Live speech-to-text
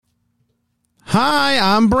Hi,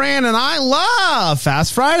 I'm Bran, and I love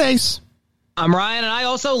Fast Fridays. I'm Ryan, and I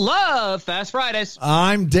also love Fast Fridays.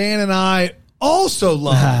 I'm Dan, and I also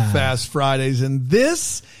love Fast Fridays, and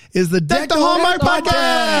this is the Deck the Hallmark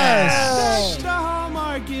podcast. Deck the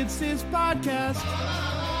Hallmark, it's his podcast.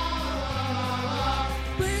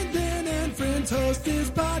 Brandon and friends host his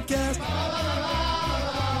podcast.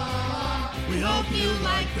 We hope you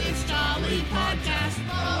like this jolly podcast.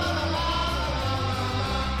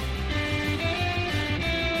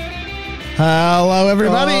 Hello,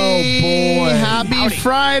 everybody. Oh, boy. Happy Howdy.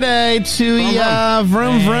 Friday to ya.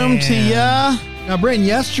 Vroom, vroom to ya. Now, Brandon,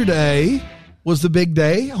 yesterday was the big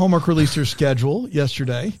day. Hallmark released their schedule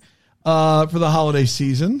yesterday for the holiday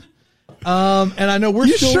season. And I know we're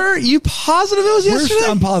You still... sure? You positive it was yesterday?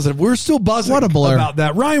 I'm positive. We're still buzzing What a blur. about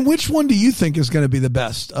that. Ryan, which one do you think is going to be the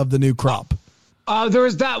best of the new crop? There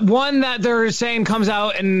was that one that they're saying comes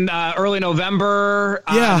out in early November.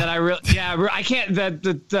 That I can't.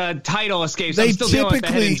 The title escapes. I'm still dealing with the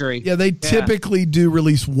head injury. Yeah, they typically do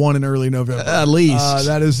release one in early November. At least.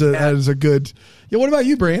 That is a good. Yeah. What about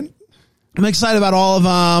you, Brian? I'm excited about all of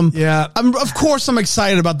them. Yeah. Of course, I'm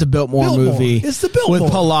excited about the Biltmore movie. It's the Biltmore.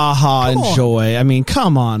 With Palaha and on. Joy. I mean,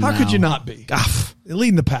 come on. How now. could you not be?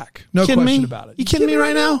 Leading the pack. No Kidding question me? about it. You kidding me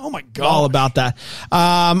right now? Oh, my God. All about that.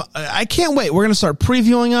 I can't wait. We're going to start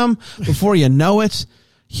previewing them before you know it.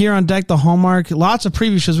 Here on Deck the Hallmark. Lots of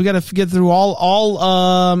preview shows. We got to get through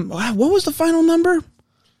all what was the final number?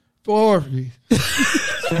 4.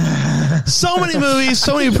 So many movies,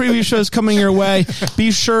 so many preview shows coming your way.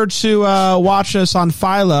 Be sure to watch us on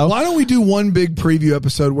Philo. Why don't we do one big preview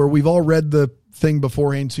episode where we've all read the thing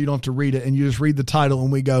beforehand so you don't have to read it and you just read the title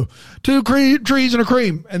and we go, 2 trees and a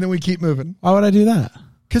cream, and then we keep moving. Why would I do that?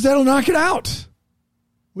 Because that'll knock it out.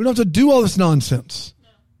 We don't have to do all this nonsense.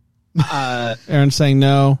 Aaron's saying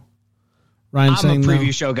no. Ryan's I'm saying a preview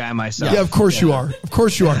no. show guy myself. Yeah, of course you are. Of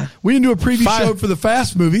course you are. We didn't do a preview show for the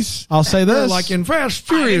Fast movies. I'll say this. Like in Fast I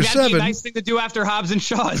think Furious that'd 7. be a nice thing to do after Hobbs and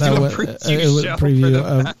Shaw. Is That do a would-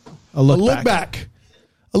 preview show. a look back.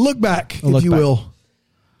 A look back, look if you back. will.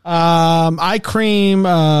 I cream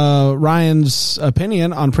Ryan's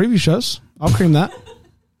opinion on preview shows. I'll cream that.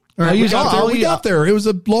 All right, we got there. It was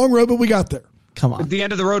a long road, but we got there. Come on. The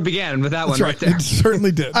end of the road began with that one That's right there. It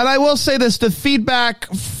certainly did. And I will say this, the feedback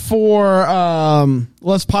for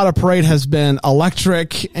Let's Pot a Parade has been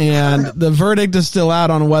electric, and the verdict is still out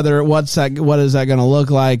on what is that going to look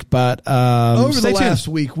like. But Over stay the tuned. last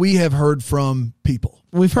week, we have heard from people.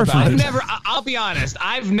 We've heard from people. I'll be honest.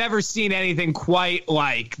 I've never seen anything quite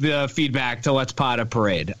like the feedback to Let's Pot a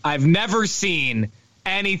Parade. I've never seen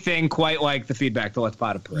anything quite like the feedback to Let's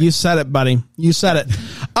Pot a Parade. You said it, buddy. You said it.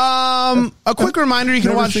 A quick reminder, you can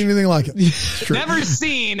Never watch. seen anything like it. It's true. Never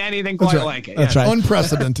seen anything quite like it. That's Yeah. right.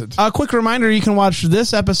 Unprecedented. A quick reminder, you can watch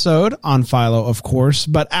this episode on Philo, of course,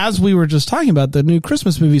 but as we were just talking about the new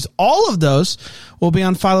Christmas movies, all of those will be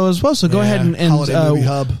on Philo as well. So go ahead and Holiday Movie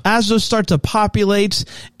Hub. as those start to populate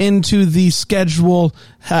into the schedule,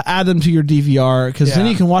 add them to your DVR, because then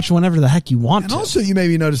Yeah. you can watch whenever the heck you want And to. also, you may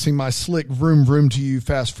be noticing my slick vroom vroom to you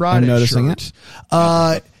Fast Friday I'm noticing shirt.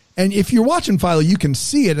 And if you're watching Philo, you can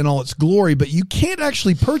see it in all its glory, but you can't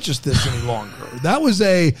actually purchase this any longer. That was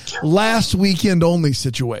a last weekend only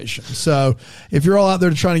situation. So if you're all out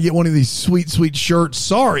there trying to get one of these sweet, sweet shirts,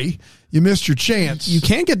 sorry, you missed your chance. You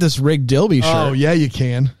can get this Rick Dilby shirt. Oh, yeah, you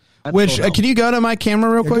can. Which can you go to my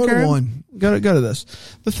camera real quick, go to Aaron? one. Go to this.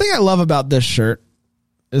 The thing I love about this shirt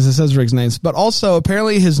is it says Rick's names, but also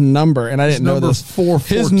apparently his number, and I didn't know number this.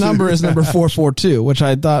 442. His number is number 442, which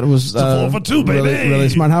I thought was 442, baby. really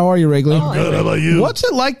smart. How are you, Wrigley? Good. How about you? What's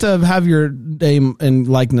it like to have your name and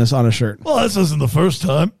likeness on a shirt? Well, this isn't the first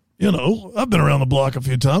time. You know, I've been around the block a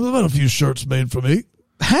few times. I've had a few shirts made for me.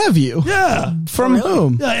 Have you? Yeah. From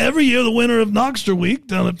whom? Yeah, every year the winner of Knoxter Week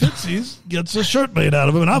down at Fitzy's gets a shirt made out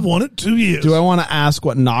of him, and I've won it 2 years. Do I want to ask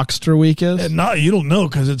what Knoxter Week is? And you don't know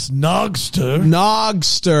because it's Nogster.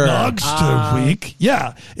 Nogster. Week.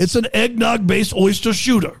 Yeah, it's an eggnog-based oyster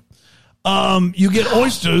shooter. You get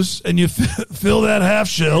oysters, and you fill that half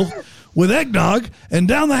shell with eggnog, and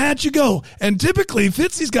down the hatch you go. And typically,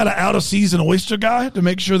 Fitzy's got an out-of-season oyster guy to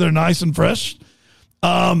make sure they're nice and fresh.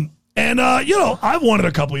 I've won it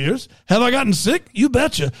a couple years. Have I gotten sick? You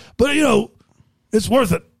betcha. But, it's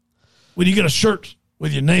worth it when you get a shirt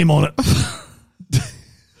with your name on it.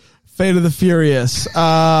 Fate of the Furious.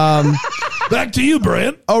 Back to you,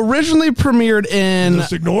 Brian. Originally premiered in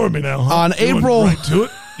Just ignore me now. Huh? on You went April. right to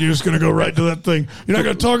it. You're just going to go right to that thing. You're not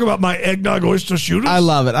going to talk about my eggnog oyster shooters? I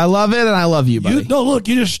love it. I love it, and I love you, buddy. Look,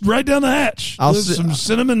 you just right down the hatch. I'll There's see- some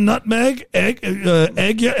cinnamon, nutmeg,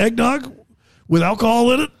 eggnog with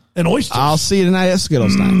alcohol in it. and oysters. I'll see you tonight at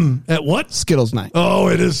Skittles night. At what? Skittles night. Oh,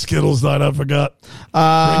 it is Skittles night. I forgot.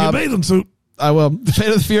 Bring your bathing suit. I will. Fate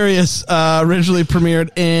of the Furious originally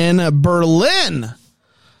premiered in Berlin.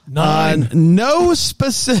 9. No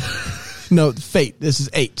specific. No, Fate. This is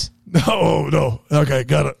 8. No. Okay,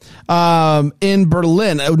 got it. In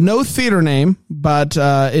Berlin, no theater name, but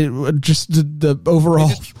it just the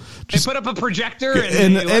overall. They put up a projector,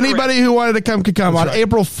 and anybody who wanted to come could come. That's on right.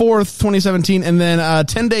 April 4th, 2017, and then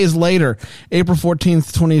 10 days later, April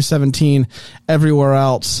 14th, 2017, everywhere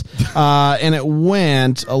else. And it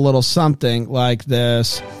went a little something like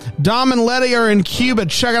this. Dom and Letty are in Cuba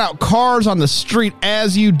checking out cars on the street,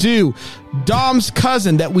 as you do. Dom's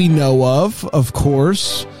cousin that we know of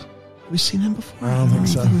course. Have we seen him before? I don't think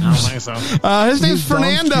so. His name's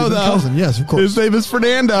Fernando, though. Cousin. Yes, of course. His name is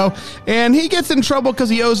Fernando. And he gets in trouble because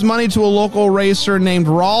he owes money to a local racer named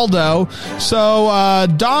Raldo. So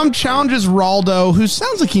Dom challenges Raldo, who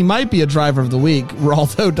sounds like he might be a driver of the week.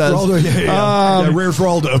 Raldo does. Raldo, yeah. Rare's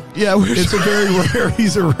Raldo. Yeah, it's a very rare.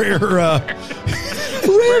 He's a rare.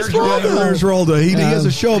 Where's Raldo? Where's Raldo? He has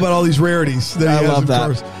a show about all these rarities. That I love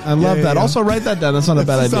that. I love that. Also, write that down. That's not a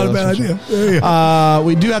bad idea. Not a bad idea.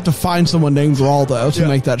 We do have to find someone named Raldo to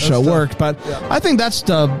make that show work, but I think that's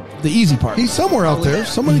the easy part. He's somewhere out there.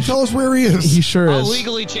 Somebody tell us where he is. He sure is. I'll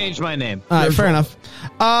legally change my name. All right, fair enough.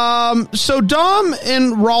 So Dom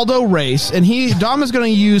and Raldo race, and Dom is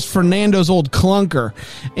going to use Fernando's old clunker,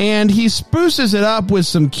 and he spruces it up with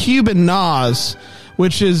some Cuban Nas,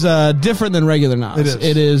 which is different than regular Nas.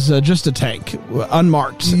 It is just a tank,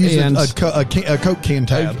 unmarked. You use a Coke can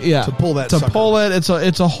tab to pull that sucker. Pull it.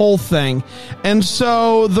 It's a whole thing. And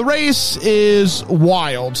so the race is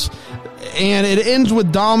wild. And it ends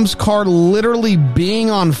with Dom's car literally being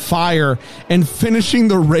on fire and finishing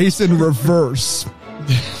the race in reverse.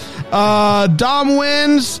 Dom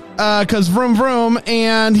wins because vroom vroom,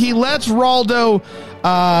 and he lets Raldo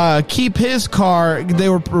keep his car. They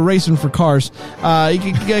were racing for cars. You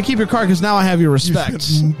can keep your car because now I have your respect. You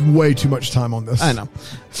spent way too much time on this. I know.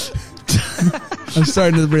 I'm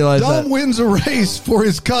starting to realize Dom wins a race for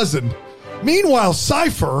his cousin. Meanwhile,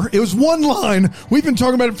 Cypher, it was one line. We've been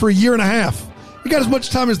talking about it for a year and a half. He got as much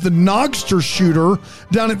time as the Nogster shooter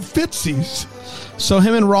down at Fitzy's. So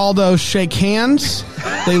him and Raldo shake hands.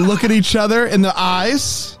 They look at each other in the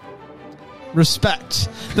eyes. Respect.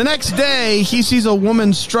 The next day, he sees a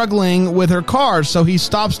woman struggling with her car, so he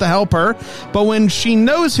stops to help her. But when she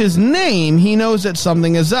knows his name, he knows that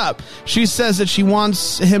something is up. She says that she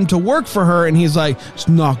wants him to work for her, and he's like, it's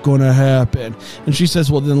not going to happen. And she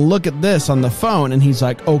says, well, then look at this on the phone. And he's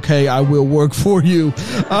like, okay, I will work for you.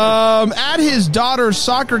 At his daughter's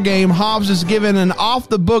soccer game, Hobbs is given an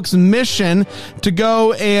off-the-books mission to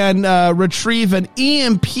go and retrieve an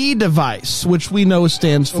EMP device, which we know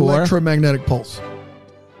stands for electromagnetic pulse.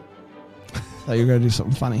 I thought you were going to do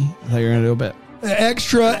something funny. I thought you were going to do a bit.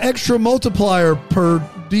 Extra multiplier per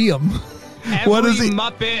diem. What is it?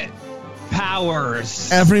 Muppet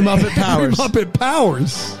powers. Every Muppet powers. Every Muppet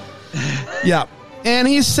powers. Yeah. And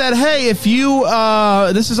he said, hey, if you,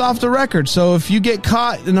 this is off the record, so if you get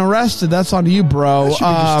caught and arrested, that's on you, bro. That should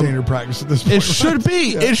be just standard practice at this point. It should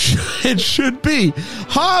be. Yeah. It should be.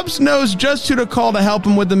 Hobbs knows just who to call to help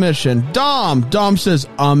him with the mission. Dom says,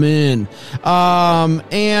 I'm in.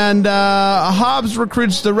 And Hobbs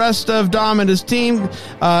recruits the rest of Dom and his team,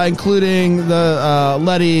 including the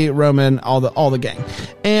Letty, Roman, all the gang.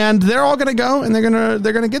 And they're all going to go, and they're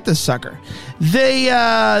going to get this sucker. They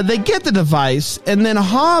get the device, and then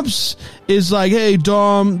Hobbs is like, hey,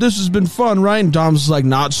 Dom, this has been fun, right? And Dom's like,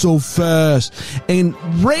 not so fast, and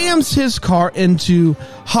rams his car into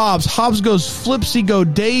Hobbs. Hobbs goes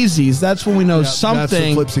flipsy-go-daisies. That's when we know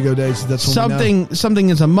something. That's the flipsy-go-daisies. That's when something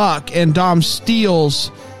is amok, and Dom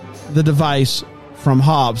steals the device from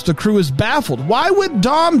Hobbs. The crew is baffled. Why would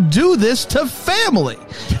Dom do this to family,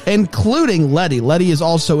 including Letty? Letty is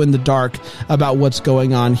also in the dark about what's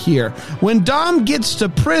going on here. When Dom gets to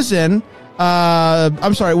prison,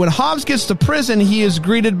 when Hobbs gets to prison, he is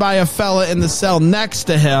greeted by a fella in the cell next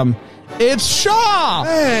to him. It's Shaw!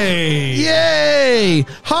 Hey! Yay!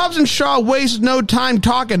 Hobbs and Shaw waste no time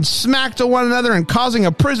talking smack to one another and causing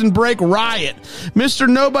a prison break riot. Mr.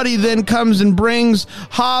 Nobody then comes and brings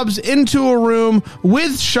Hobbs into a room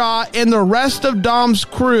with Shaw and the rest of Dom's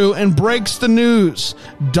crew and breaks the news.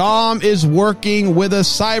 Dom is working with a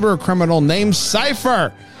cyber criminal named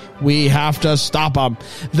Cypher. We have to stop them.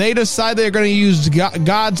 They decide they're going to use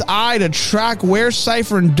God's eye to track where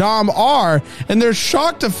Cypher and Dom are, and they're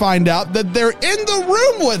shocked to find out that they're in the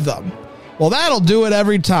room with them. Well, that'll do it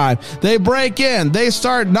every time. They break in. They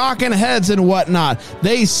start knocking heads and whatnot.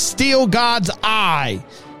 They steal God's eye.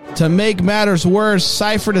 To make matters worse,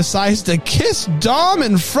 Cypher decides to kiss Dom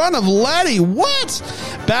in front of Letty. What?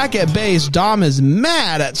 Back at base, Dom is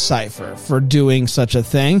mad at Cypher for doing such a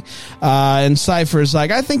thing. And Cypher is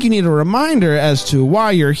like, I think you need a reminder as to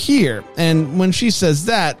why you're here. And when she says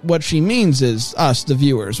that, what she means is us, the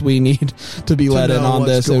viewers, we need to be let in on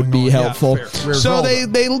this. It would be helpful. Yeah, so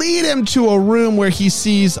they lead him to a room where he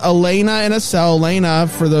sees Elena in a cell. Elena,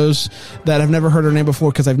 for those that have never heard her name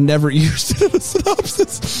before, because I've never used it in a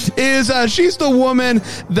synopsis, is she's the woman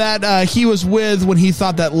that he was with when he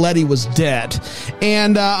thought that Letty was dead.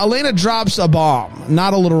 And Elena drops a bomb,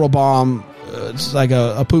 not a literal bomb. It's like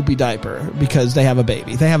a poopy diaper because they have a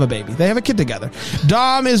baby. They have a kid together.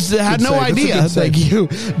 Dom had no idea. Thank you.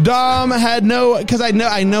 Dom had no, because I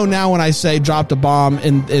know now when I say dropped a bomb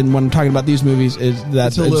and when I'm talking about these movies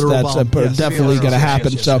that's definitely going to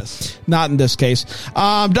happen. Yes. Not in this case.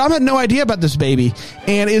 Dom had no idea about this baby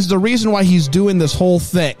and is the reason why he's doing this whole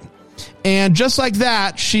thing. And just like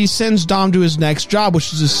that, she sends Dom to his next job,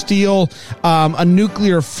 which is to steal a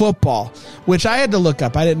nuclear football, which I had to look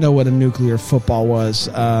up. I didn't know what a nuclear football was.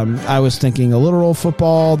 I was thinking a literal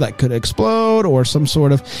football that could explode or some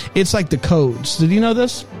sort of... It's like the codes. Did you know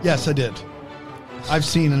this? Yes, I did. I've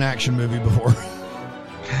seen an action movie before.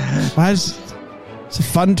 It's a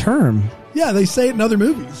fun term. Yeah, they say it in other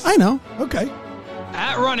movies. I know. Okay.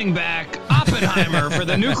 At running back, Oppenheimer for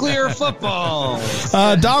the nuclear football.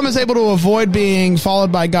 Dom is able to avoid being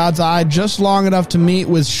followed by God's eye just long enough to meet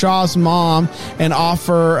with Shaw's mom and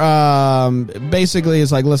offer, basically is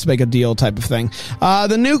like, let's make a deal type of thing.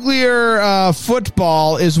 The nuclear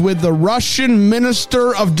football is with the Russian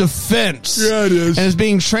Minister of Defense. Yeah, it is. And is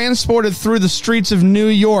being transported through the streets of New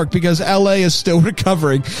York because LA is still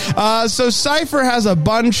recovering. So Cypher has a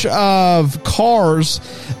bunch of cars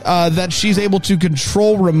that she's able to control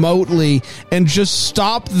remotely and just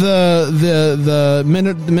stop the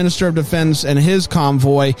Minister of Defense and his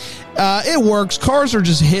convoy. It works. Cars are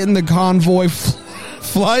just hitting the convoy,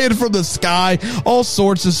 flying from the sky, all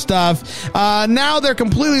sorts of stuff. Now they're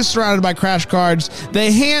completely surrounded by crash cards.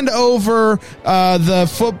 They hand over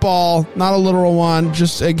the football, not a literal one,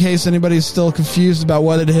 just in case anybody's still confused about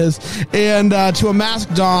what it is, and to a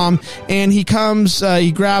masked Dom, and he comes,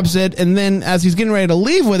 he grabs it, and then as he's getting ready to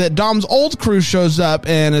leave with it, Dom's old crew shows up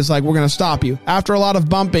and is like, we're going to stop you. After a lot of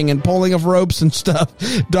bumping and pulling of ropes and stuff,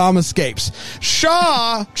 Dom escapes.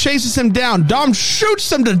 Shaw chases him down. Dom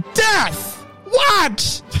shoots him to death.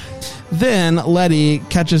 What? Then Letty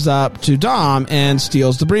catches up to Dom and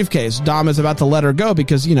steals the briefcase. Dom is about to let her go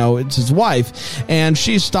because, you know, it's his wife. And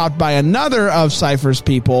she's stopped by another of Cypher's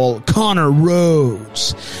people, Connor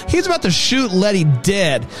Rhodes. He's about to shoot Letty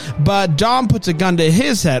dead, but Dom puts a gun to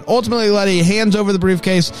his head. Ultimately, Letty hands over the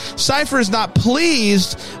briefcase. Cypher is not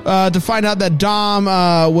pleased to find out that Dom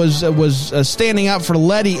was standing up for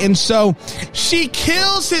Letty. And so she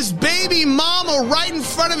kills his baby mama right in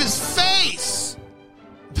front of his face.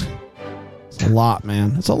 A lot,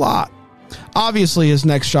 man. It's a lot. Obviously, his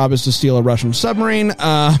next job is to steal a Russian submarine,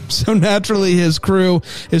 so naturally his crew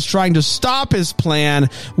is trying to stop his plan.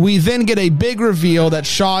 We then get a big reveal that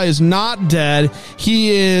Shaw is not dead.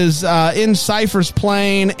 He is in Cypher's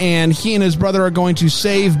plane, and he and his brother are going to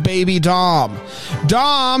save baby Dom.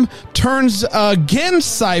 Dom turns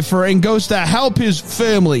against Cypher and goes to help his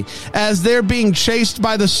family as they're being chased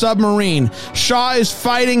by the submarine. Shaw is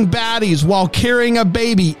fighting baddies while carrying a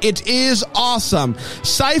baby. It is awesome.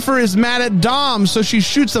 Cypher is mad at Dom, so she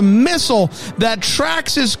shoots a missile that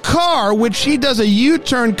tracks his car, which he does a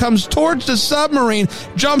U-turn, comes towards the submarine,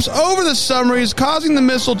 jumps over the submarine, causing the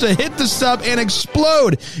missile to hit the sub and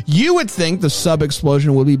explode. You would think the sub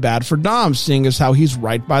explosion would be bad for Dom, seeing as how he's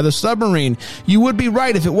right by the submarine. You would be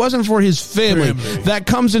right if it wasn't for his family that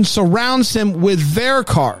comes and surrounds him with their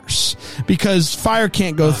cars, because fire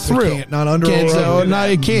can't go through. Not under or over. No,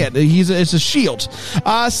 it can't. It's a shield.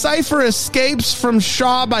 Cypher escapes from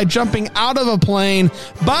Shaw by jumping out of a plane,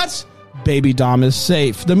 but baby Dom is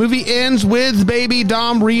safe. The movie ends with baby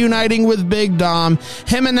Dom reuniting with big Dom,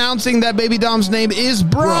 him announcing that baby Dom's name is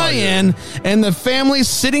Brian, and the family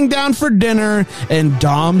sitting down for dinner, and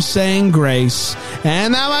Dom saying grace.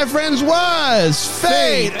 And that, my friends, was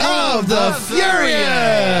Fate of the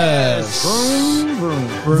Furious.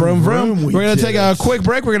 Vroom, vroom. We're going to take a quick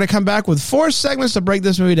break. We're going to come back with 4 segments to break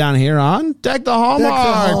this movie down here on Deck the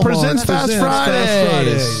Hallmark. Presents Fast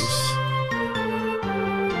Fridays.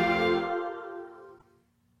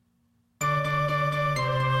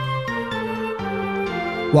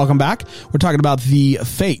 Welcome back. We're talking about the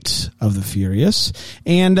fate of the Furious.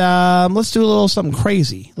 And let's do a little something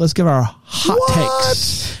crazy. Let's give our hot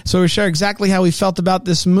takes. So we share exactly how we felt about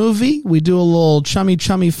this movie. We do a little chummy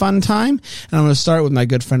fun time. And I'm going to start with my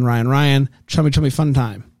good friend Ryan. Ryan, chummy fun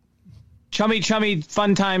time. Chummy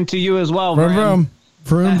fun time to you as well, Vroom, Ryan.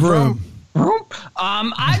 vroom. Vroom.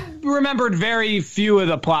 I remembered very few of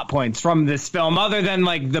the plot points from this film other than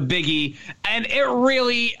like the biggie, and it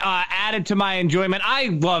really added to my enjoyment. I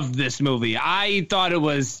loved this movie. I thought it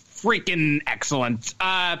was freaking excellent.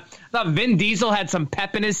 I thought Vin Diesel had some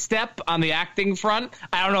pep in his step on the acting front.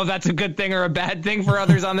 I don't know if that's a good thing or a bad thing for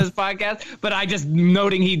others on this podcast, but I just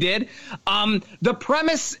noting he did. The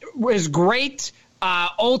premise was great.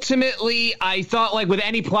 Ultimately, I thought, like, with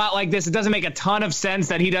any plot like this, it doesn't make a ton of sense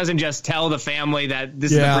that he doesn't just tell the family that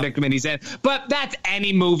this is the predicament he's in. But that's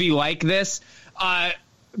any movie like this.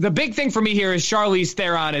 The big thing for me here is Charlize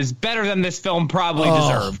Theron is better than this film probably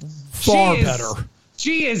deserved. Far better.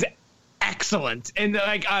 She is excellent. And,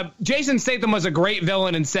 like, Jason Statham was a great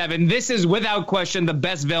villain in Seven. This is, without question, the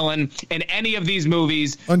best villain in any of these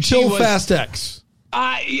movies. Until Fast X.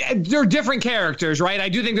 They're different characters, right? I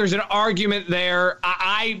do think there's an argument there.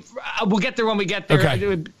 We'll get there when we get there.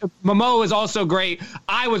 Okay. Momoa is also great.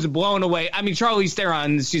 I was blown away. I mean, Charlize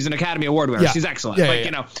Theron, she's an Academy Award winner. Yeah. She's excellent. Yeah,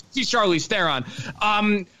 You know, she's Charlize Theron.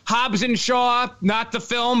 Hobbs and Shaw, not the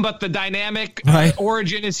film, but the dynamic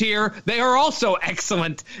origin is here. They are also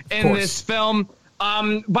excellent in this film.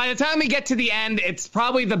 By the time we get to the end, it's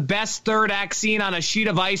probably the best third act scene on a sheet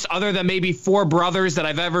of ice other than maybe Four Brothers that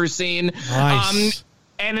I've ever seen. Nice.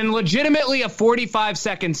 And in legitimately a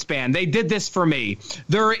 45-second span, they did this for me.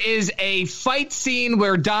 There is a fight scene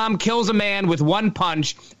where Dom kills a man with one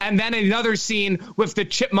punch, and then another scene with the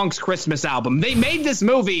Chipmunks Christmas album. They made this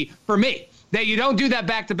movie for me. That you don't do that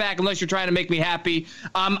back-to-back unless you're trying to make me happy.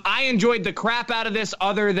 I enjoyed the crap out of this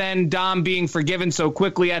other than Dom being forgiven so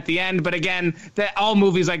quickly at the end. But again, all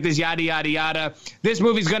movies like this, yada, yada, yada. This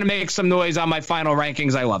movie's going to make some noise on my final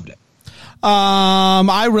rankings. I loved it.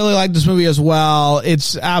 I really like this movie as well.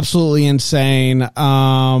 It's absolutely insane.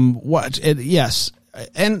 Yes.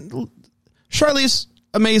 And Charlize,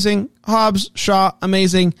 amazing. Hobbs, Shaw,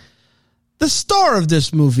 amazing. The star of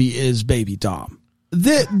this movie is Baby Dom.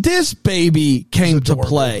 This baby came to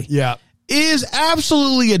play. Yeah. Is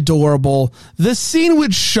absolutely adorable. The scene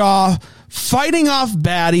with Shaw fighting off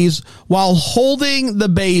baddies while holding the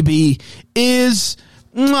baby is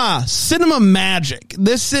cinema magic.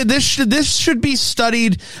 This should be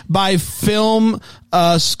studied by film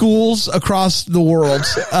schools across the world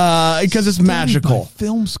because it's magical.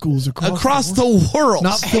 Film schools across the world,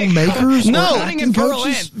 not filmmakers. No, in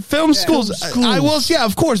Berlin. Film schools. I will. Yeah,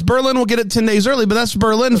 of course. Berlin will get it 10 days early, but that's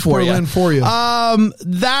Berlin for you.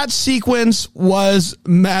 That sequence was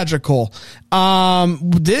magical.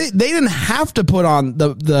 They didn't have to put on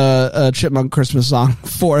the Chipmunk Christmas song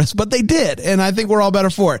for us, but they did, and I think we're all better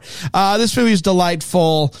for it. This movie is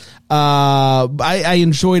delightful. I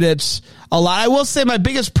enjoyed it a lot. I will say my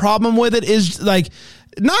biggest problem with it is like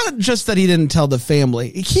not just that he didn't tell the family.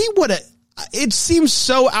 He would have. It seems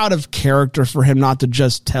so out of character for him not to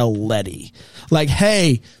just tell Letty, like,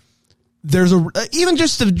 hey. There's even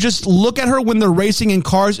just to look at her when they're racing in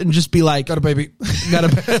cars and just be like, got a baby, got a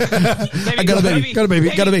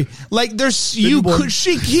baby. Like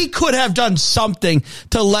he could have done something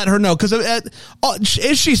to let her know. Cause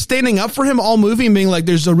is she standing up for him all movie and being like,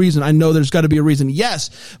 there's a reason. I know there's gotta be a reason.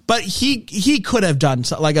 Yes. But he could have done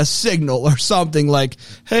like a signal or something like,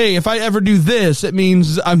 hey, if I ever do this, it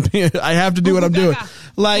means I have to do what I'm doing.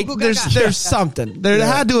 Like there's something. There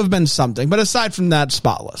had to have been something. But aside from that,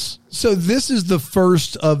 spotless. So this is the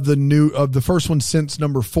first of the first one since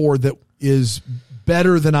number 4 that is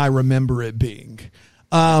better than I remember it being.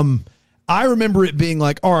 I remember it being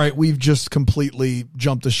like, all right, we've just completely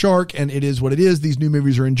jumped the shark and it is what it is. These new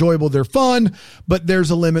movies are enjoyable. They're fun, but there's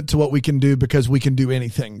a limit to what we can do because we can do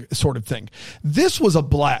anything sort of thing. This was a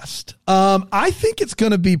blast. I think it's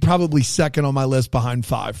going to be probably second on my list behind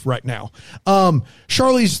 5 right now.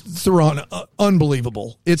 Charlize Theron,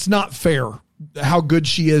 unbelievable. It's not fair how good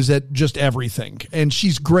she is at just everything. And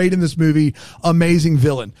she's great in this movie. Amazing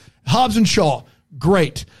villain. Hobbs and Shaw,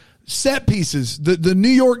 great. Set pieces. The New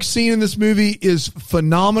York scene in this movie is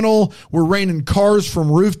phenomenal. We're raining cars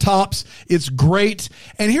from rooftops. It's great.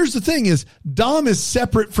 And here's the thing is Dom is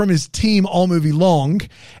separate from his team all movie long.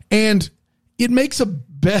 And it makes a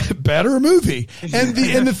better movie. And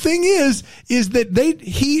the thing is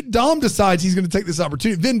that Dom decides he's going to take this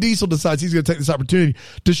opportunity. Vin Diesel decides he's going to take this opportunity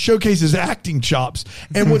to showcase his acting chops.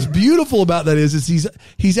 And what's beautiful about that is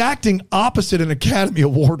he's acting opposite an Academy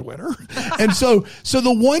Award winner. And so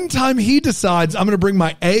the one time he decides I'm going to bring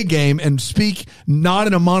my A game and speak not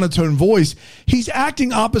in a monotone voice, he's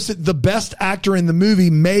acting opposite the best actor in the movie,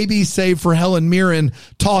 maybe save for Helen Mirren,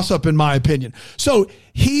 toss up in my opinion. So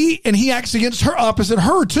he acts against her, opposite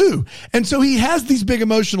her too. And so he has these big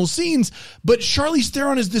emotional scenes, but Charlize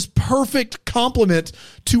Theron is this perfect complement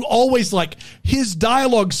to always, like, his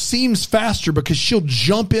dialogue seems faster because she'll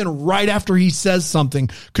jump in right after he says something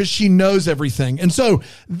because she knows everything. And so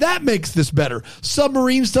that makes this better.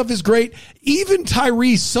 Submarine stuff is great. Even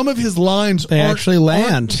Tyrese, some of his lines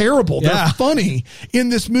aren't terrible. Yeah. They're funny in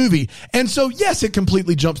this movie. And so, yes, it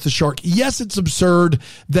completely jumps the shark. Yes, it's absurd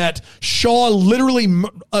that Shaw literally,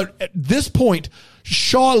 at this point,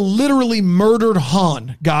 Shaw literally murdered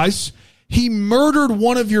Han, guys. He murdered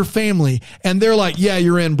one of your family, and they're like, yeah,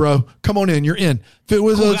 you're in, bro. Come on in. You're in. If it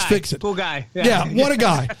was, cool let's fix it. Cool guy. Yeah, what a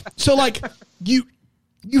guy. So, like, you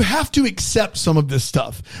have to accept some of this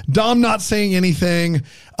stuff. Dom not saying anything.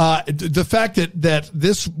 The fact that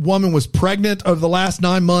this woman was pregnant over the last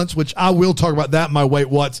 9 months, which I will talk about that in my Wait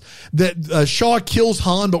What's, that Shaw kills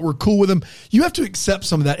Han, but we're cool with him. You have to accept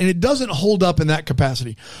some of that, and it doesn't hold up in that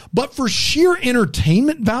capacity. But for sheer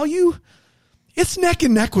entertainment value, it's neck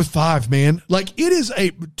and neck with 5, man. Like, it is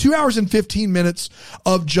a 2 hours and 15 minutes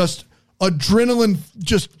of just adrenaline,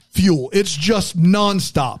 just fuel. It's just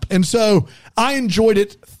nonstop. And so I enjoyed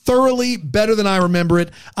it thoroughly, better than I remember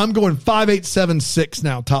it. I'm going 5, 8, 7, 6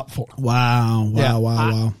 now, top 4.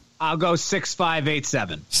 Wow. I'll go 6, 5, 8,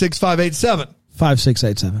 7. 6, 5, 8, 7. 5, 6,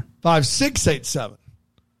 8, 7. 5, 6, 8, 7.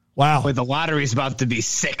 Wow. Boy, the lottery's about to be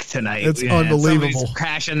sick tonight. It's unbelievable. Somebody's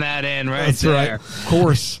crashing that in right That's there. right. Of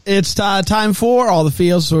course. It's time for all the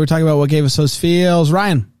feels. So we're talking about what gave us those feels.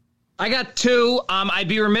 Ryan. I got 2. I'd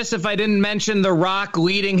be remiss if I didn't mention The Rock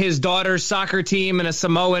leading his daughter's soccer team in a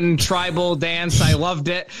Samoan tribal dance. I loved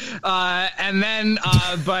it. And then,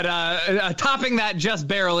 topping that just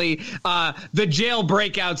barely, the jail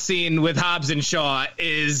breakout scene with Hobbs and Shaw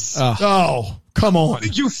is... Come on.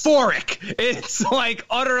 Euphoric. It's like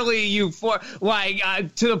utterly euphoric, like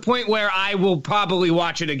to the point where I will probably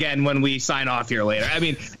watch it again when we sign off here later. I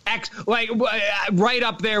mean, right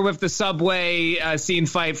up there with the subway scene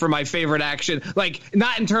fight for my favorite action. Like,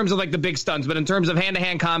 not in terms of like the big stunts, but in terms of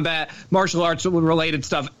hand-to-hand combat, martial arts related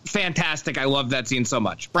stuff. Fantastic. I love that scene so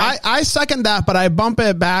much. I second that, but I bump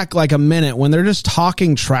it back like a minute when they're just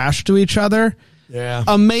talking trash to each other. Yeah.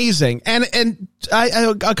 Amazing. And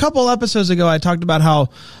I a couple episodes ago, I talked about how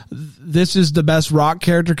this is the best Rock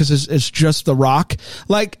character because it's just The Rock.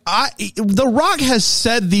 Like, The Rock has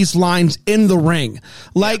said these lines in the ring.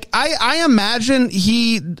 Like, I imagine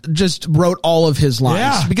he just wrote all of his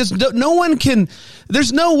lines because no one can,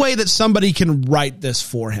 there's no way that somebody can write this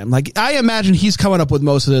for him. Like, I imagine he's coming up with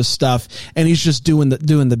most of this stuff and he's just doing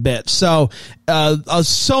the bit. So,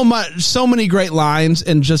 so many great lines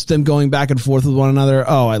and just them going back and forth with one another.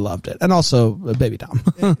 Oh, I loved it. And also Baby Dom.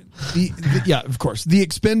 Yeah, of course. The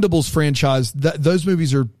Expendables franchise, those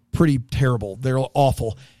movies are pretty terrible. They're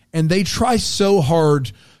awful. And they try so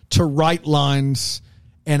hard to write lines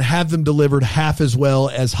and have them delivered half as well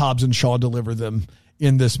as Hobbs and Shaw deliver them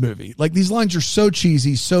in this movie. Like, these lines are so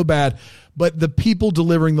cheesy, so bad, but the people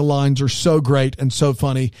delivering the lines are so great and so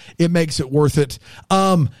funny. It makes it worth it.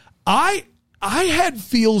 I had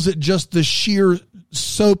feels at just the sheer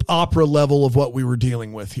soap opera level of what we were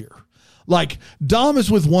dealing with here. Like, Dom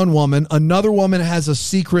is with one woman. Another woman has a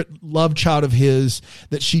secret love child of his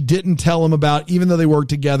that she didn't tell him about, even though they work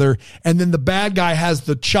together. And then the bad guy has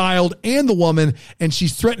the child and the woman, and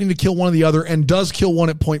she's threatening to kill one or the other and does kill one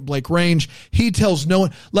at point blank range. He tells no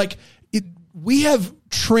one. Like, we have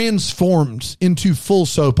transformed into full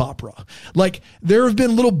soap opera. Like, there have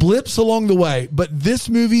been little blips along the way, but this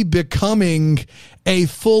movie becoming a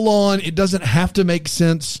full on, it doesn't have to make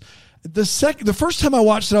sense. The first time I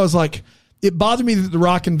watched it, I was like, it bothered me that The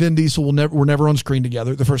Rock and Vin Diesel were never on screen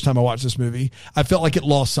together. The first time I watched this movie, I felt like it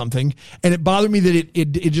lost something, and it bothered me that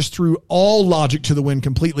it just threw all logic to the wind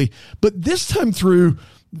completely. But this time through,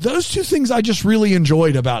 those two things I just really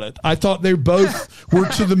enjoyed about it. I thought they both were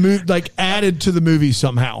to the movie, like, added to the movie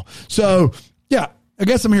somehow. So yeah, I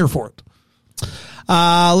guess I'm here for it.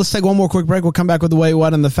 Let's take one more quick break. We'll come back with the Wait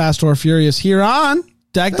What and the Fast or Furious here on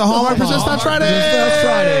Deck the Hallmark Presents That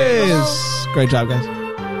Fridays. Great job, guys.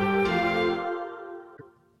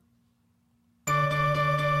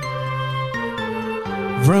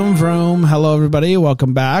 Vroom, vroom. Hello, everybody.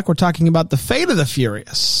 Welcome back. We're talking about the Fate of the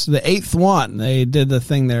Furious, the 8th one. They did the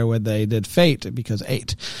thing there where they did Fate because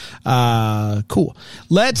 8. Cool.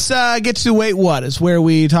 Let's get to Wait What. It's where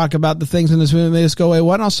we talk about the things in this movie that made us go, wait,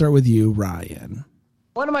 what? And I'll start with you, Ryan.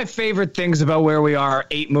 One of my favorite things about where we are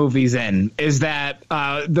 8 movies in is that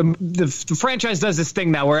the franchise does this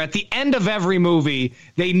thing now where at the end of every movie,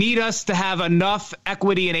 they need us to have enough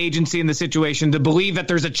equity and agency in the situation to believe that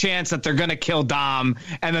there's a chance that they're going to kill Dom,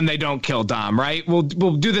 and then they don't kill Dom, right? We'll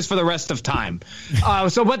do this for the rest of time.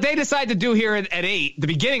 So what they decide to do here at 8, the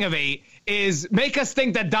beginning of 8, is make us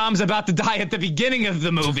think that Dom's about to die at the beginning of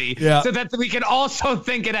the movie so that we can also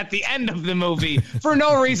think it at the end of the movie for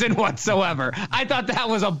no reason whatsoever. I thought that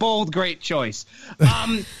was a bold, great choice.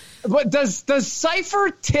 But does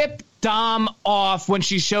Cypher tip Dom off when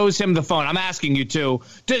she shows him the phone? I'm asking you too.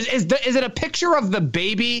 Is it a picture of the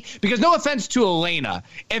baby? Because no offense to Elena,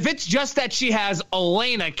 if it's just that she has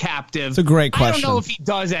Elena captive, it's a great question. I don't know if he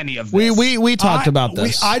does any of this. We talked about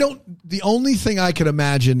this. The only thing I could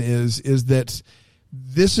imagine is that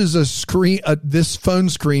this is a screen. This phone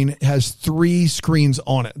screen has 3 screens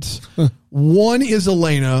on it. One is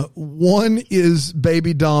Elena, one is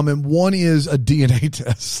baby Dom, and one is a DNA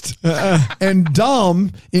test. And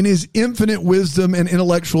Dom, in his infinite wisdom and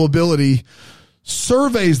intellectual ability,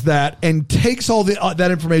 surveys that and takes all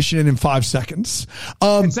that information in 5 seconds.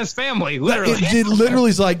 It says family, literally. It literally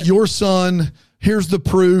is like, your son. Here's the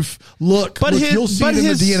proof. Look, you'll see it in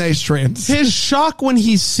the DNA strands. His shock when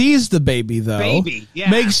he sees the baby, though,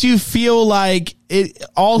 makes you feel like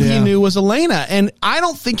all he knew was Elena. And I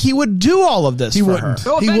don't think he would do all of this for her.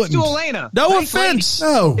 No offense to Elena. No offense.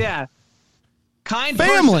 Lady. No. Yeah. Kind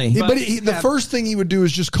family. Person, but the first thing he would do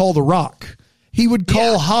is just call The Rock. He would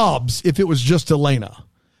call Hobbs if it was just Elena.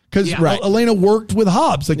 Because Elena worked with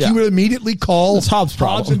Hobbs. Like, you would immediately call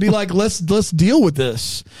Hobbs and be like, let's deal with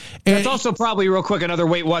this. And that's also probably, real quick, another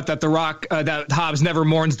wait what, that The Rock, that Hobbs never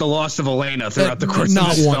mourns the loss of Elena throughout the course of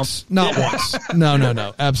this film. Not once.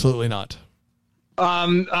 No. Absolutely not. All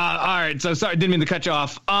right. So sorry, didn't mean to cut you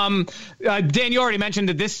off. Dan, you already mentioned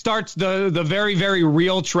that this starts the very, very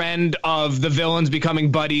real trend of the villains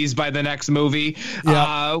becoming buddies by the next movie,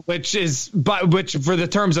 which for the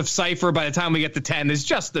terms of Cypher, by the time we get to 10 is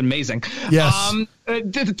just amazing. Yes.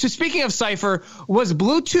 Speaking of Cypher, was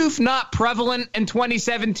Bluetooth not prevalent in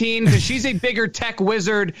 2017? Because she's a bigger tech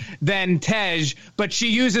wizard than Tej, but she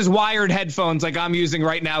uses wired headphones like I'm using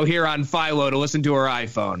right now here on Philo to listen to her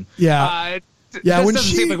iPhone. Yeah. This doesn't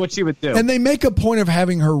seem like what she would do. And they make a point of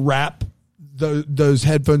having her wrap those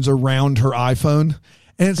headphones around her iPhone,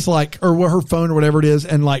 and it's like, or her phone or whatever it is,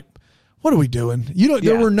 and like, what are we doing?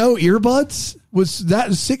 There were no earbuds. Was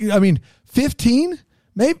that 15?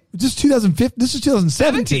 Maybe just 2015. This is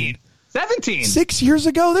 2017. 17. 6 years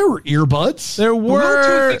ago, there were earbuds. There were.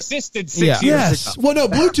 Bluetooth existed 6 years ago. Well, no,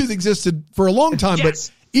 Bluetooth existed for a long time, but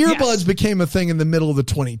earbuds became a thing in the middle of the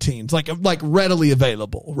 2010s, like readily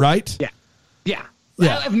available, right? Yeah.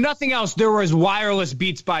 If nothing else, there was wireless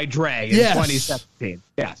Beats by Dre in 2017.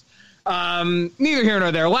 Yes. Neither here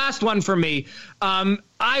nor there. Last one for me.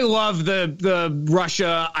 I love the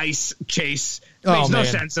Russia ice chase. Makes no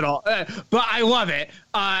sense at all. But I love it.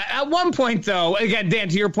 At one point, though, again, Dan,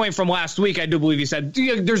 to your point from last week, I do believe you said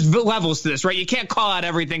there's levels to this, right? You can't call out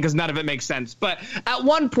everything because none of it makes sense. But at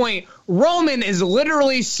one point, Roman is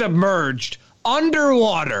literally submerged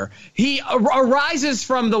underwater. He arises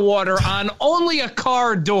from the water on only a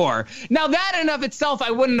car door. Now, that in of itself,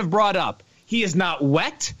 I wouldn't have brought up. He is not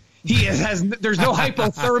wet. There's no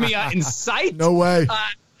hypothermia in sight. No way.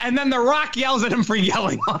 And then The Rock yells at him for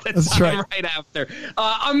yelling all the time right after.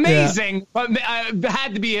 Amazing, but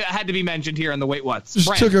had to be mentioned here on the Wait What's.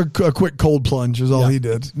 Just took a quick cold plunge is all he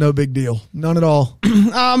did. No big deal. None at all.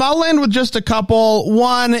 I'll end with just a couple.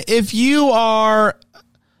 One, if you are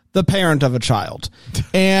the parent of a child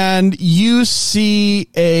and you see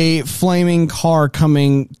a flaming car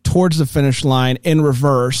coming towards the finish line in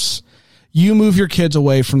reverse, you move your kids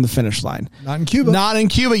away from the finish line. Not in Cuba. Not in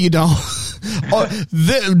Cuba, you don't.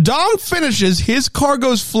 Dom finishes, his car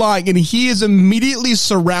goes flying, and he is immediately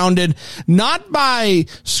surrounded, not by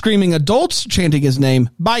screaming adults chanting his name,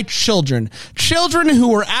 by children. Children who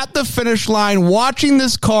were at the finish line watching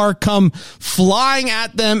this car come flying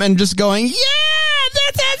at them and just going, yeah!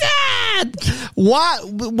 Why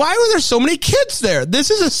were there so many kids there? This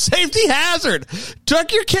is a safety hazard.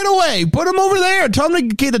 Tuck your kid away. Put him over there. Tell him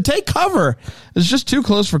to take cover. It's just too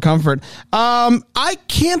close for comfort. I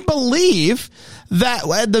can't believe that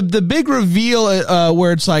the big reveal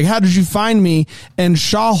where it's like, how did you find me? And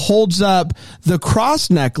Shaw holds up the cross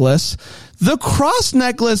necklace. The cross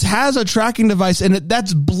necklace has a tracking device in it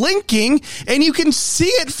that's blinking, and you can see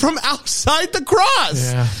it from outside the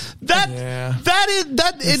cross. Yeah.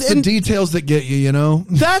 It's the details that get you, you know?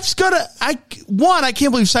 That's gonna, I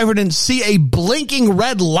can't believe Cypher didn't see a blinking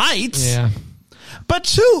red light. Yeah. But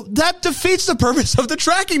two, that defeats the purpose of the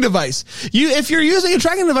tracking device. If you're using a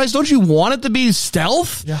tracking device, don't you want it to be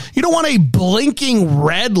stealth? Yeah. You don't want a blinking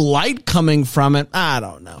red light coming from it. I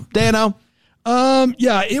don't know. Dano?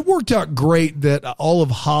 Yeah, it worked out great that all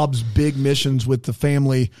of Hobbs' big missions with the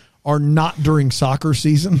family are not during soccer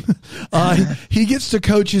season. He gets to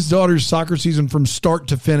coach his daughter's soccer season from start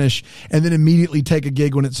to finish and then immediately take a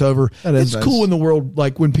gig when it's over. It's nice. Cool in the world,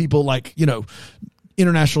 like when people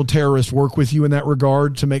international terrorists work with you in that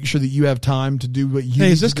regard to make sure that you have time to do what you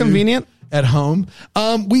need is this to do convenient? At home.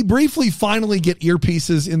 We briefly finally get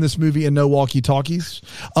earpieces in this movie and no walkie-talkies,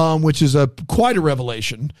 which is quite a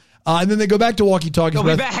revelation. And then they go back to walkie-talkies.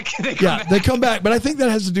 They'll be back. They come back. But I think that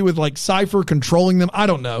has to do with like Cypher controlling them. I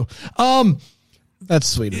don't know. That's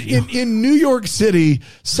sweet. In New York City,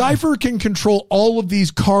 Cypher can control all of these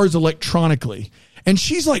cars electronically. And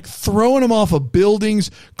she's like throwing them off of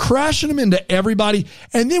buildings, crashing them into everybody.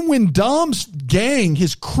 And then when Dom's gang,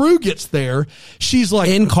 his crew gets there, she's like...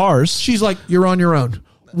 In cars. She's like, you're on your own.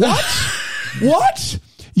 What? What?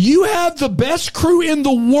 You have the best crew in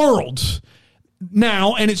the world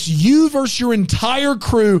now, and it's you versus your entire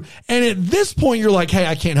crew. And at this point, you're like, hey,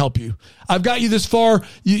 I can't help you. I've got you this far.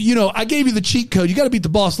 You know, I gave you the cheat code. You got to beat the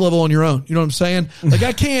boss level on your own. You know what I'm saying? Like,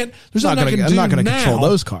 I can't. There's nothing I can do. I'm not going to now. control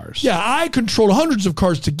those cars. Yeah, I controlled hundreds of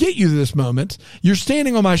cars to get you to this moment. You're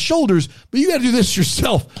standing on my shoulders, but you got to do this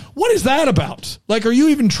yourself. What is that about? Like, are you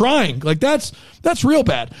even trying? Like, that's real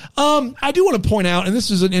bad. I do want to point out, and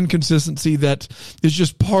this is an inconsistency that is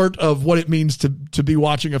just part of what it means to be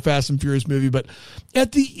watching a Fast and Furious movie. But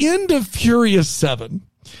at the end of Furious 7,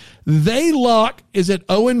 they lock, is it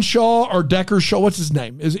Owen Shaw or Decker Shaw? What's his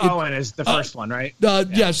name? Owen is the first one, right?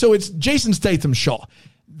 Yeah, so it's Jason Statham Shaw.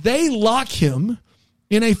 They lock him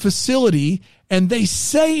in a facility, and they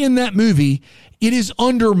say in that movie, it is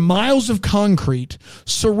under miles of concrete,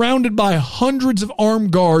 surrounded by hundreds of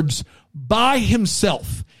armed guards by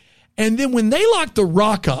himself. And then when they lock The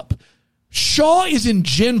Rock up, Shaw is in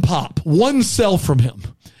Gen Pop, one cell from him.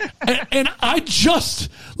 and I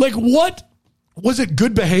just, like, what? Was it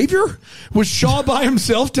good behavior? Was Shaw by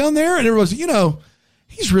himself down there? And everyone's,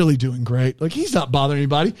 he's really doing great. Like, he's not bothering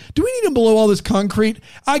anybody. Do we need him below all this concrete?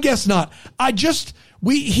 I guess not.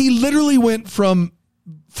 He literally went from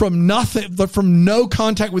nothing, from no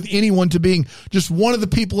contact with anyone to being just one of the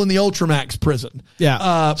people in the Ultramax prison.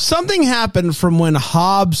 Yeah. Something happened from when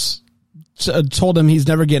Hobbs told him he's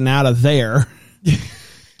never getting out of there.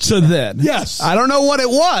 So then, yes, I don't know what it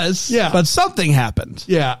was. Yeah, but something happened.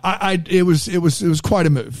 Yeah, it was quite a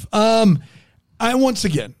move. Once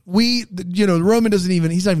again, Roman doesn't even,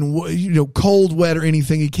 he's not even, cold, wet or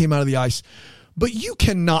anything. He came out of the ice, but you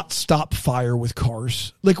cannot stop fire with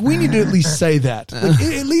cars. Like, we need to at least say that, like,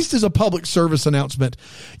 at least as a public service announcement,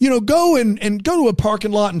 go and go to a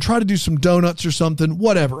parking lot and try to do some donuts or something,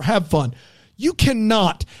 whatever, have fun. You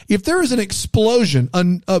cannot, if there is an explosion,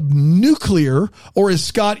 a nuclear, or as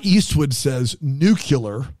Scott Eastwood says,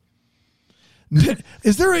 nuclear.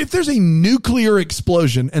 If there's a nuclear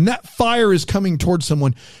explosion and that fire is coming towards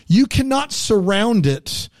someone, you cannot surround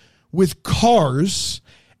it with cars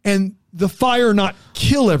and the fire not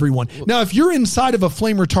kill everyone. Now, if you're inside of a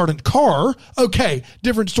flame retardant car, okay,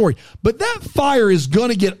 different story. But that fire is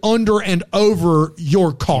going to get under and over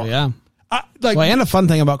your car. Yeah. And a fun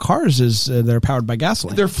thing about cars is they're powered by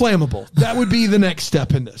gasoline. They're flammable. That would be the next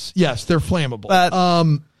step in this. Yes, they're flammable.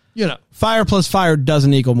 But, fire plus fire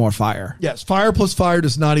doesn't equal more fire. Yes, fire plus fire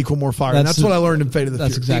does not equal more fire. That's what I learned in Fate of the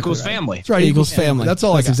Furious. Exactly equals right. family. That's right. Equals family. That's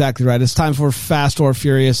all. That's exactly right. It's time for Fast or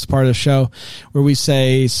Furious, part of the show where we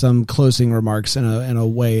say some closing remarks in a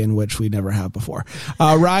way in which we never have before.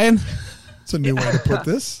 Ryan. That's a new way to put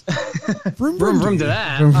this. Vroom to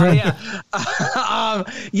that.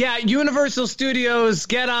 Yeah. Universal Studios,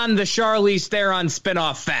 get on the Charlize Theron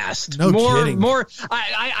spinoff fast. No kidding. More.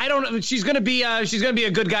 I don't know. She's gonna be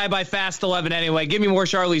a good guy by Fast 11 anyway. Give me more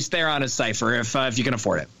Charlize Theron as Cypher if you can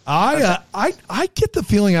afford it. I get the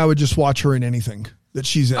feeling I would just watch her in anything that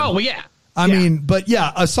she's in. Oh well, yeah. I mean, but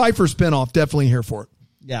yeah, a Cypher spinoff, definitely here for it.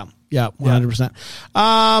 Yeah. Yeah, 100%.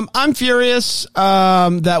 I'm furious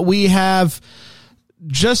that we have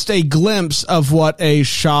just a glimpse of what a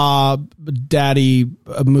Shaw daddy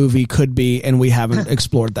movie could be, and we haven't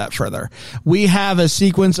explored that further. We have a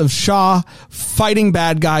sequence of Shaw fighting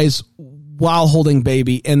bad guys while holding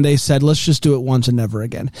baby, and they said, let's just do it once and never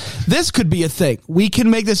again. This could be a thing. We can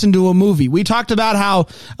make this into a movie. We talked about how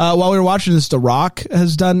while we were watching this, The Rock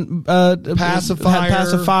has done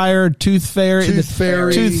Pacifier, Tooth Fairy,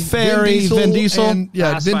 Vin Diesel. And,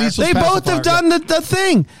 Vin Diesel. They both have done the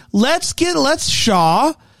thing. Let's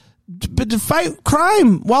Shaw to fight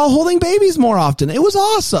crime while holding babies more often. It was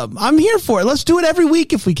awesome. I'm here for it. Let's do it every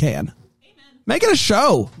week if we can. Make it a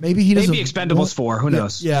show. Maybe he doesn't. Maybe Expendables 4. Who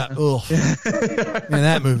knows? Yeah. Ugh. Man,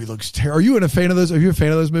 that movie looks terrible. Are you a fan of those? Are you a fan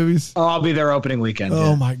of those movies? Oh, I'll be there opening weekend.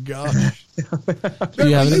 Oh my gosh.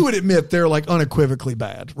 You would admit they're like unequivocally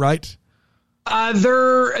bad, right?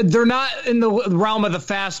 They're not in the realm of the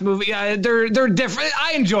fast movie. They're different.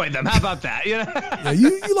 I enjoy them. How about that? Yeah,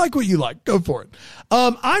 you like what you like. Go for it.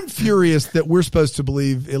 I'm furious that we're supposed to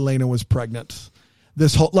believe Elena was pregnant.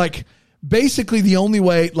 This whole basically the only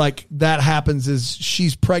way that happens is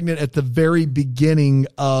she's pregnant at the very beginning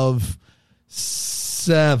of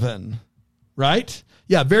 7, right?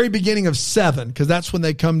 Yeah, very beginning of 7, because that's when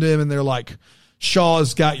they come to him and they're like,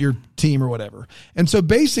 Shaw's got your team or whatever. And so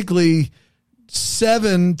basically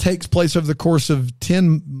 7 takes place over the course of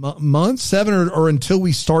 10 months, 7 or until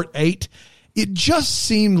we start 8. It just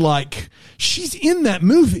seemed like she's in that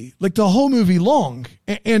movie, like the whole movie long.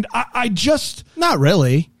 And I just... Not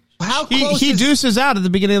really. How close he deuces out at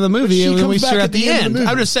the beginning of the movie, and we see her at the end.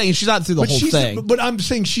 I'm just saying she's not through the whole thing. But I'm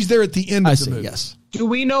saying she's there at the end of the movie. Yes. Do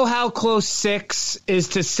we know how close 6 is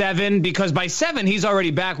to 7? Because by 7, he's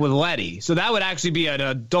already back with Letty. So that would actually be an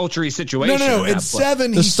adultery situation. No. It's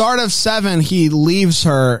 7. The start of 7, he leaves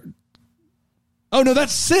her. Oh, no,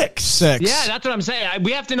 that's 6. Yeah, that's what I'm saying.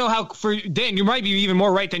 We have to know how, for Dan, you might be even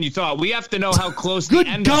more right than you thought. We have to know how close Good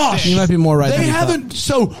the end gosh. of 6. You might be more right than you haven't.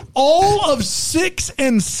 So all of 6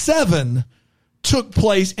 and 7 took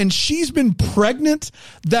place, and she's been pregnant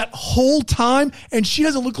that whole time, and she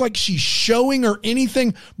doesn't look like she's showing or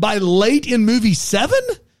anything by late in movie 7?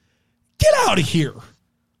 Get out of here.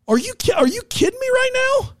 Are you kidding me right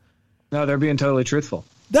now? No, they're being totally truthful.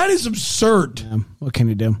 That is absurd. Yeah, what can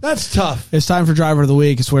you do? That's tough. It's time for Driver of the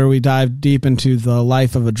Week. It's where we dive deep into the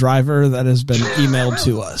life of a driver that has been emailed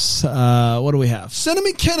to us. What do we have?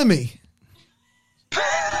 Cinnamon Kenemy.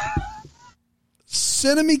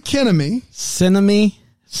 Cinnamon Kenemy. Cinnammy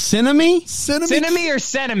or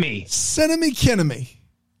Cinnamy? Cinnamon Kenemy.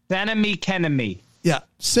 Cinnamy Kenemy. Yeah,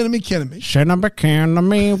 Cinnamon Kenemy. Cinnamon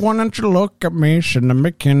Kenemy, why don't you look at me?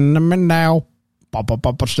 Cinnamon Kenemy now. Papa,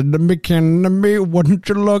 Cinnamon Kenemy, why don't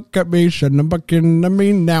you look at me? Cinnamon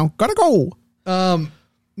Kenemy now. Gotta go.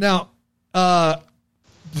 Now,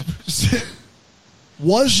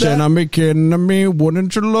 was Cinnamon Kenemy, why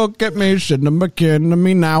don't you look at me? Cinnamon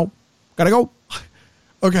Kenemy now. Gotta go.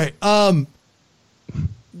 Okay.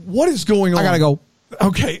 What is going on? I gotta go.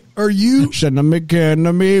 Okay. Are you? Cinnamon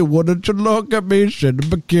Kenemy, why don't you look at me?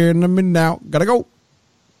 Cinnamon Kenemy now. Gotta go.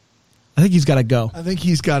 I think he's got to go. I think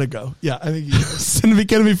he's got to go. Yeah, I think he's Cinnamon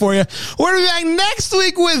Kenemy for you. We're going to be back next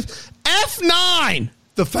week with F9.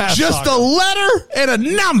 The Fast Just Saga. a letter and a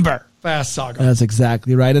number. Fast Saga. That's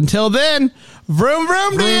exactly right. Until then, vroom,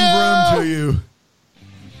 vroom, Vroom to you.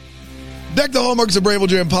 Deck the Hallmark's a Bramble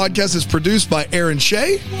Jam podcast is produced by Aaron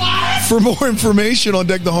Shea. What? For more information on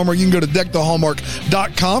Deck the Hallmark, you can go to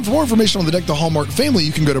deckthehallmark.com. For more information on the Deck the Hallmark family,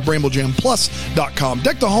 you can go to bramblejamplus.com.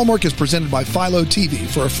 Deck the Hallmark is presented by Philo TV.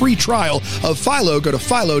 For a free trial of Philo, go to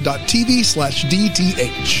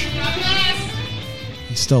philo.tv/DTH.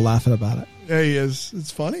 He's still laughing about it. Yeah, he is.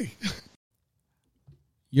 It's funny.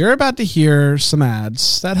 You're about to hear some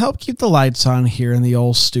ads that help keep the lights on here in the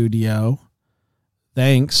old studio.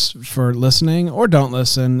 Thanks for listening or don't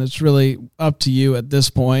listen. It's really up to you at this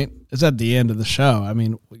point. It's at the end of the show. I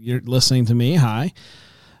mean, you're listening to me. Hi.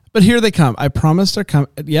 But here they come. I promise they're coming.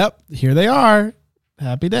 Yep, here they are.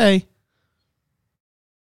 Happy day.